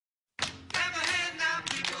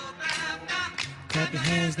Clap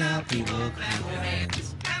your hands now, people, clap your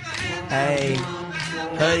hands. Hey,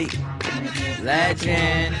 hoodie,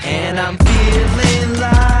 legend, and I'm feeling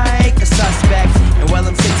like a suspect. And well,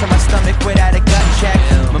 I'm sick to my stomach without a gut check.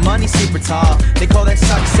 My money's super tall, they call that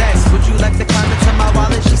success. Would you like to climb into my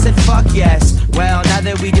wallet? She said, fuck yes. Well, now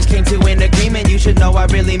that we just came to an agreement, you should know I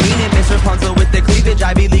really mean it. Miss Rapunzel with the cleavage,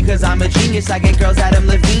 I believe cause I'm a genius. I get girls Adam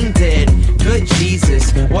Levine did. Good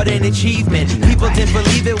Jesus, what an achievement. People didn't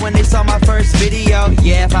believe it when they saw my first video.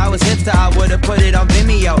 Yeah, if I was hipster, I would've put it on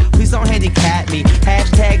Vimeo. Please don't handicap me,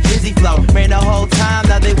 hashtag Drizzy Flow. Ran the whole time,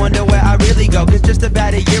 now they wonder where I really go. Cause just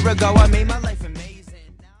about a year ago, I made my life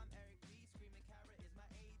amazing. Now I'm Eric B, screaming Kara is my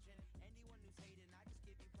agent. Anyone who's hating, I just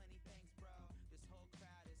give you plenty thanks, bro. This whole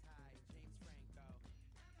crowd is high, James Franco.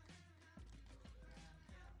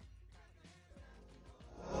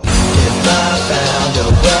 If I found a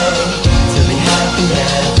way to be happy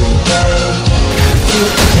every day, you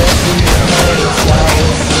can just see the face, I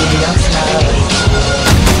will see I'm smiling.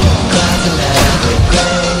 Clouds are never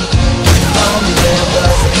gray, only there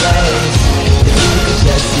was a place. If you could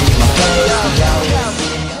just see my face, I will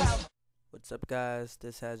see. What's up, guys?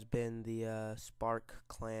 This has been the SparK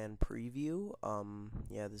clan preview.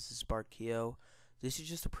 Yeah, this is SparK. This is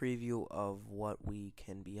just a preview of what we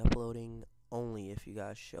can be uploading, only if you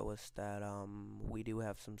guys show us that we do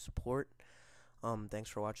have some support. Thanks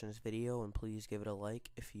for watching this video, and please give it a like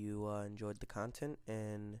if you enjoyed the content,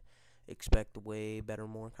 and expect way better,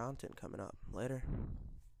 more content coming up. Later.